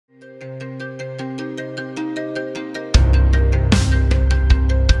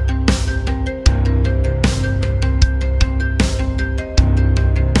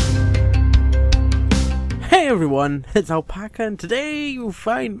everyone, it's Alpaka, and today you'll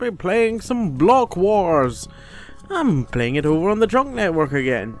find me playing some Block Wars. I'm playing it over on the TheChunk network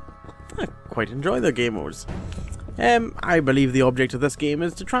again. I quite enjoy the game modes. I believe the object of this game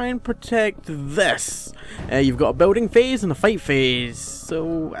is to try and protect this. You've got a building phase and a fight phase.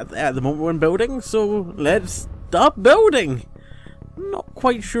 So at the moment we're in building, so let's stop building. Not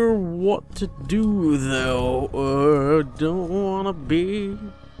quite sure what to do though. I don't want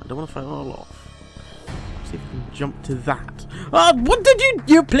to fight all off. See if we can jump to that. Oh, what did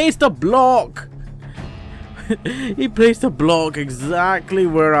you placed a block! He placed a block exactly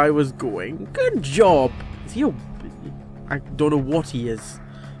where I was going. Good job. Is he I don't know what he is.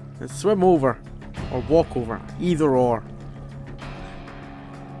 Let's swim over. Or walk over. Either or.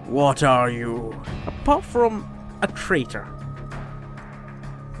 What are you? Apart from a traitor.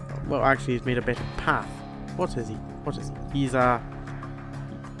 Well, actually he's made a better path. What is he? What is he? He's a...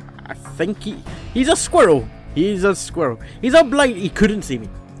 I think he's a squirrel. He's a squirrel. He's a blind. He couldn't see me.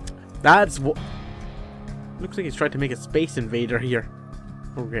 That's what. Looks like he's trying to make a space invader here.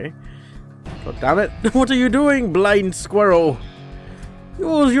 Okay. God damn it! What are you doing, blind squirrel?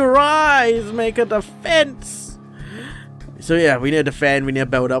 Use your eyes. Make a defense. So yeah, we need to defend. We need to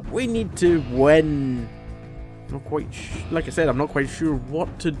build up. We need to win. Not quite. Like I said, I'm not quite sure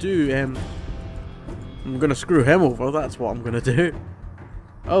what to do. I'm gonna screw him over. That's what I'm gonna do.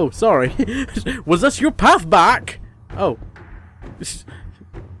 Oh, sorry. Was this your path back? Oh.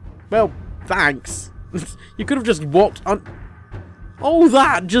 Well, thanks. You could have just walked on... all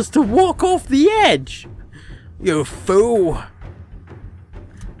that just to walk off the edge. You fool.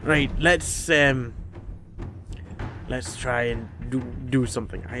 Right, let's try and do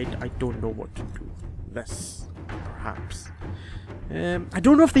something. I don't know what to do. This, perhaps. I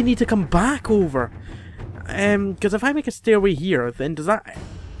don't know if they need to come back over. Because if I make a stairway here, then does that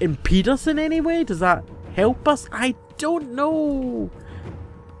impede us in any way? Does that help us? I don't know.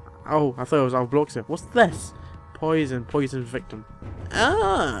 Oh, I thought it was our blocks here. What's this? Poison victim.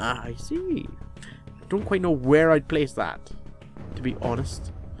 Ah, I see. I don't quite know where I'd place that, to be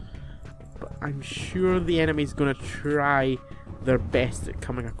honest. But I'm sure the enemy's gonna try their best at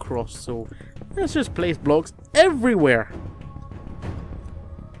coming across, so let's just place blocks everywhere.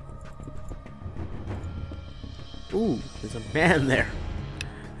 Ooh, there's a man there.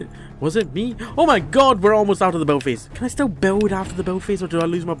 Was it me? Oh my god, we're almost out of the build phase. Can I still build after the build phase, or do I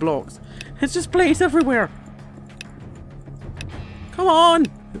lose my blocks? It's just placed everywhere. Come on.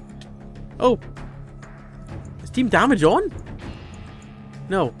 Oh. Is team damage on?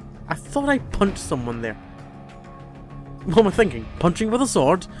 No. I thought I punched someone there. What am I thinking? Punching with a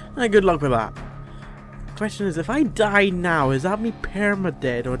sword? Good luck with that. Question is, if I die now, is that me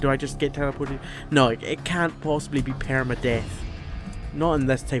permadead, or do I just get teleported? No, it can't possibly be permadeath. Not in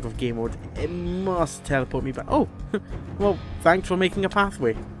this type of game mode. It must teleport me back. Oh, well, thanks for making a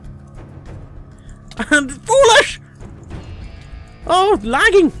pathway. And foolish! Oh,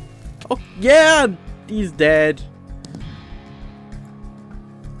 lagging! Oh, yeah, he's dead.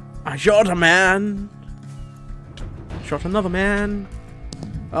 I shot a man. Shot another man.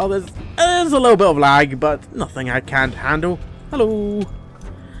 Oh, there's a little bit of lag, but nothing I can't handle. Hello.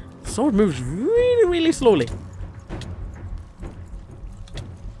 The sword moves really, really slowly.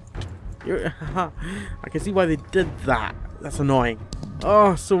 I can see why they did that. That's annoying.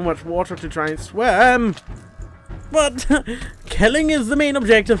 Oh, so much water to try and swim. But killing is the main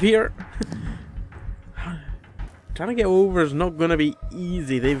objective here. Trying to get over is not gonna be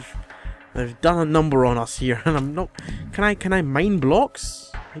easy. They've done a number on us here, and I'm not. Can I mine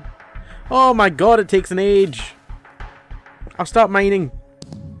blocks? Oh my god, it takes an age. I'll start mining.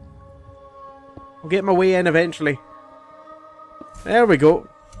 I'll get my way in eventually. There we go.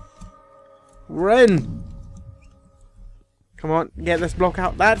 We're in. Come on, get this block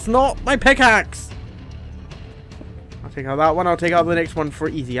out. That's not my pickaxe. I'll take out that one. I'll take out the next one for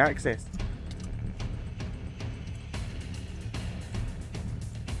easy access.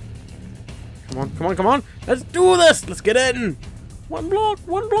 Come on, come on, come on. Let's do this. Let's get in. One block,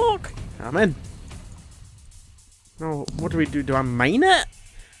 one block. I'm in. No, what do we do? Do I mine it?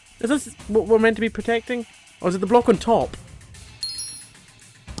 Is this what we're meant to be protecting? Or is it the block on top?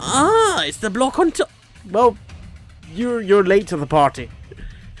 Ah, it's the block on top. Well, you're late to the party.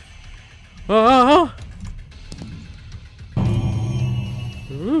 Ah!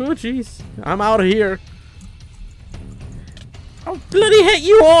 Oh, jeez. I'm out of here. I'll bloody hit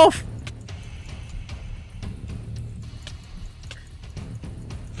you off!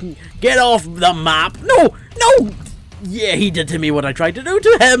 Get off the map! No! No! Yeah, he did to me what I tried to do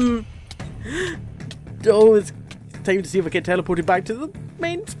to him! Oh, it's time to see if I get teleported back to the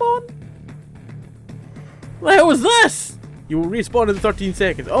main spawn. What the hell was this? You will respawn in 13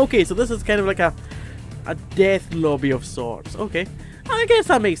 seconds. Okay, so this is kind of like a death lobby of sorts. Okay, I guess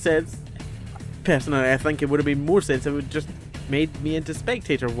that makes sense. Personally, I think it would have made more sense if it would just made me into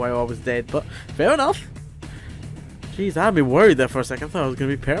spectator while I was dead, but fair enough. Jeez, I'd be worried there for a second. I thought I was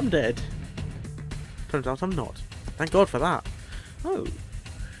going to be perm dead. Turns out I'm not. Thank God for that. Oh,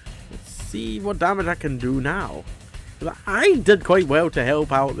 let's see what damage I can do now. I did quite well to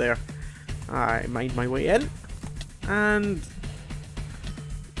help out there. I made my way in, and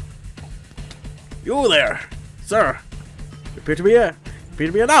you there, sir. You appear to be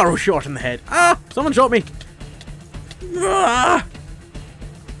an arrow shot in the head. Ah! Someone shot me. Ah!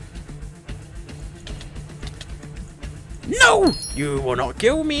 No! You will not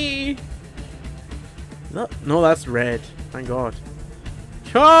kill me. No, that's red. Thank God.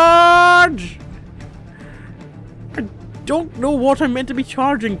 Charge! I don't know what I'm meant to be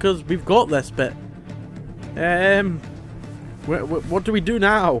charging because we've got this bit. What do we do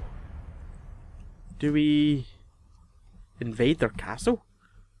now? Do we invade their castle?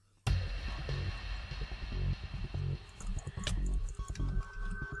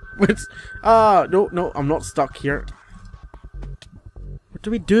 No, I'm not stuck here. What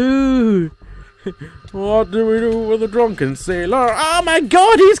do we do? What do we do with a drunken sailor? Oh my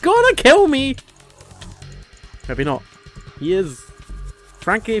God, he's gonna kill me! Maybe not. He is.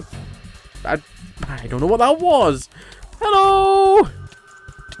 Frankly, I don't know what that was. Hello!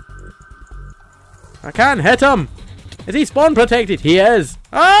 I can't hit him! Is he spawn protected? He is!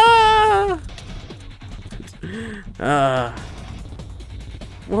 Ah!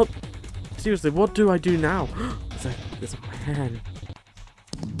 What? Seriously, what do I do now? There's a man.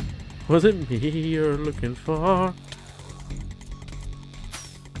 Was it me you're looking for?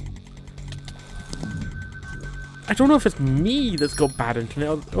 I don't know if it's me that's got bad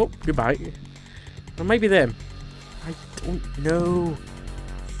internet. Oh, goodbye. Or maybe them. I don't know.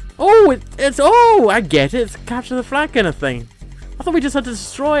 Oh, oh, I get it. It's capture the flag kind of thing. I thought we just had to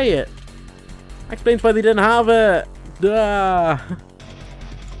destroy it. That explains why they didn't have it. Duh.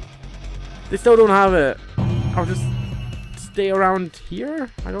 They still don't have it. I'll just stay around here?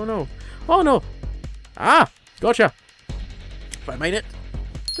 I don't know. Oh no. Ah, gotcha. If I made it,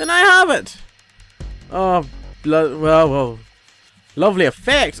 then I have it. Oh, well. Lovely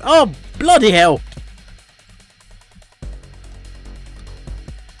effects. Oh, bloody hell.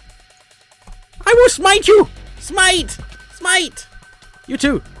 I will smite you. Smite. You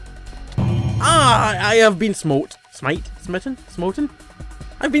too. Ah, I have been smote. Smoten?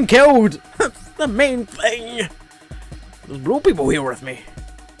 I've been killed. That's the main thing. There's blue people here with me.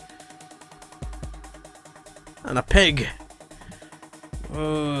 And a pig.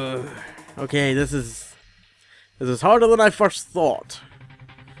 Okay, this is harder than I first thought.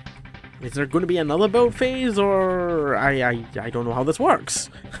 Is there going to be another build phase, or I don't know how this works.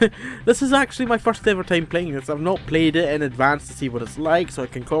 This is actually my first ever time playing this. I've not played it in advance to see what it's like, so I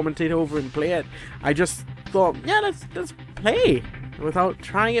can commentate over and play it. I just thought, yeah, let's play without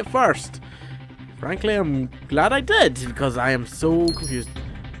trying it first. Frankly, I'm glad I did, because I am so confused.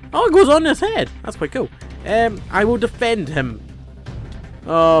 Oh, it goes on his head. That's quite cool. I will defend him.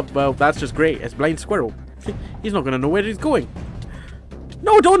 Oh, well, that's just great. It's blind squirrel. He's not going to know where he's going.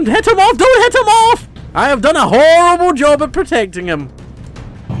 No, don't hit him off! Don't hit him off! I have done a horrible job at protecting him.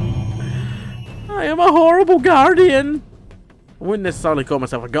 I am a horrible guardian. I wouldn't necessarily call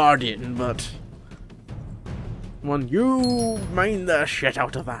myself a guardian, but... Come on, you mind the shit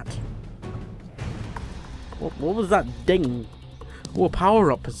out of that. What was that ding? Oh, a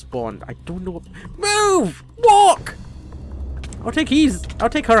power-up has spawned. I don't know what... Move! Walk! I'll take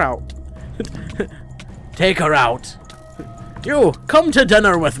her out. Take her out. You, come to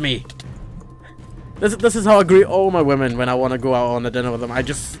dinner with me. This is how I greet all my women when I want to go out on a dinner with them. I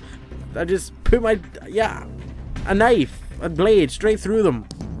just put my, a knife, a blade straight through them.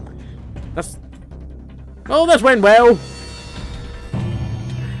 Oh, this went well.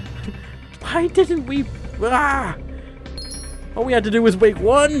 Why didn't we, all we had to do was make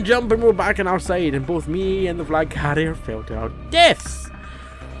one jump and we're back on our side, and both me and the flag carrier fell to our deaths.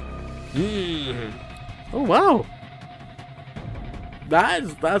 Oh wow.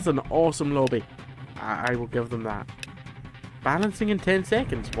 That's an awesome lobby. I will give them that. Balancing in 10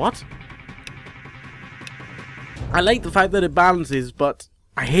 seconds. What? I like the fact that it balances, but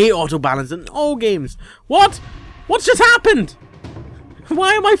I hate auto balance in all games. What? What's just happened?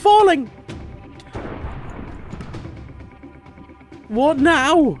 Why am I falling? What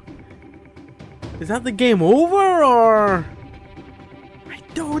now? Is that the game over, or? I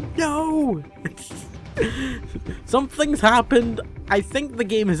don't know. Something's happened. I think the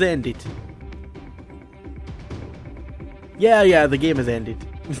game has ended. Yeah, the game has ended.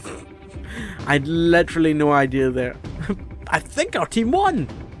 I had literally no idea there. I think our team won!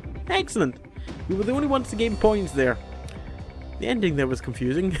 Excellent! We were the only ones to gain points there. The ending there was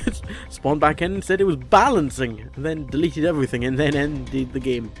confusing. It spawned back in and said it was balancing, and then deleted everything and then ended the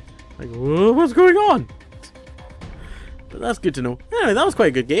game. Like, what's going on? But that's good to know. Anyway, that was quite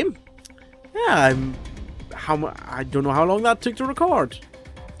a good game. Yeah, I don't know how long that took to record.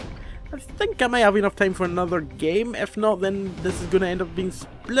 I think I might have enough time for another game. If not, then this is going to end up being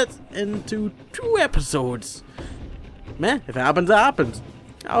split into 2 episodes. Meh, if it happens, it happens.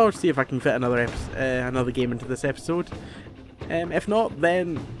 I'll see if I can fit another game into this episode. If not,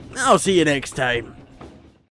 then I'll see you next time.